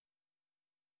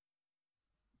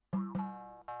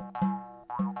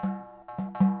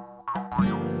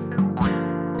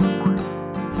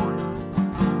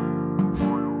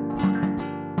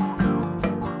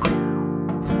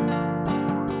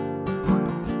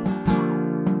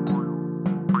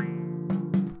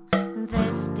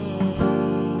Desde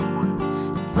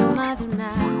la rama de un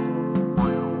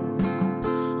árbol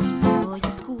observo y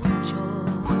escucho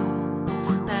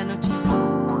la noche y sus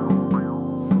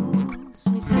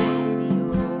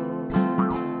misterios.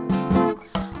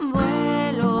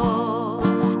 Vuelo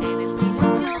en el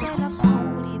silencio de la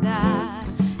oscuridad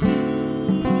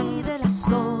y de la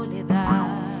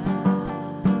soledad.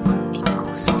 Y me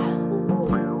gusta.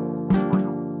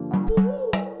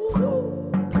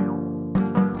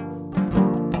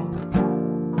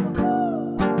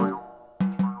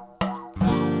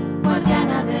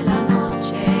 Guardiana de la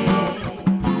noche,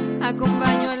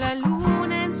 acompaño a la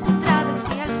luna en su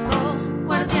travesía al sol.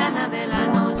 Guardiana de la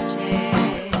noche,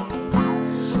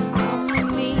 con mi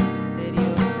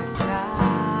misteriosa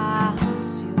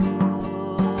canción.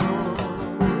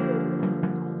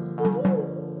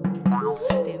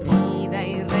 Temida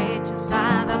y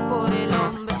rechazada por el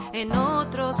hombre, en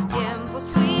otros tiempos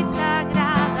fui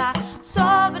sagrada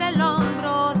sobre el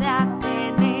hombro de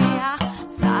Atenea.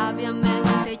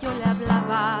 Sabiamente yo le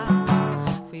hablaba,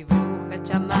 fui bruja,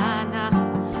 chamana,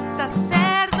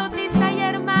 sacerdotisa y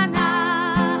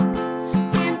hermana,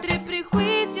 y entre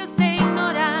prejuicios e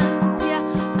ignorancia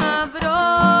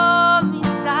abro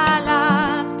mis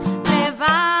alas,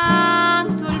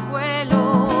 levanto el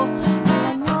vuelo, y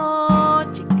la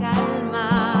noche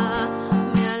calma,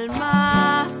 mi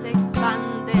alma se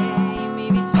expande y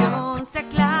mi visión se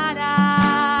aclara.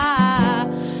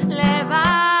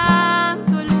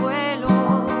 Levanto el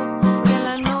vuelo y en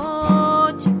la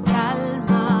noche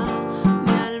calma,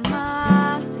 mi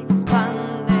alma se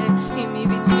expande y mi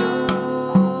visión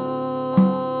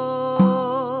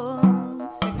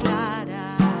se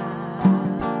aclara.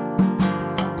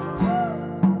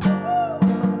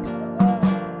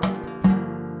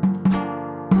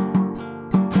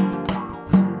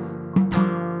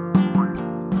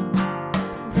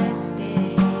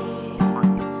 Desde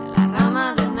la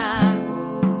rama de un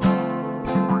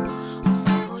árbol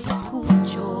observo y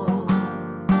escucho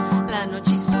la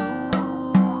noche y sus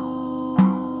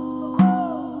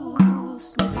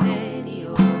misterios.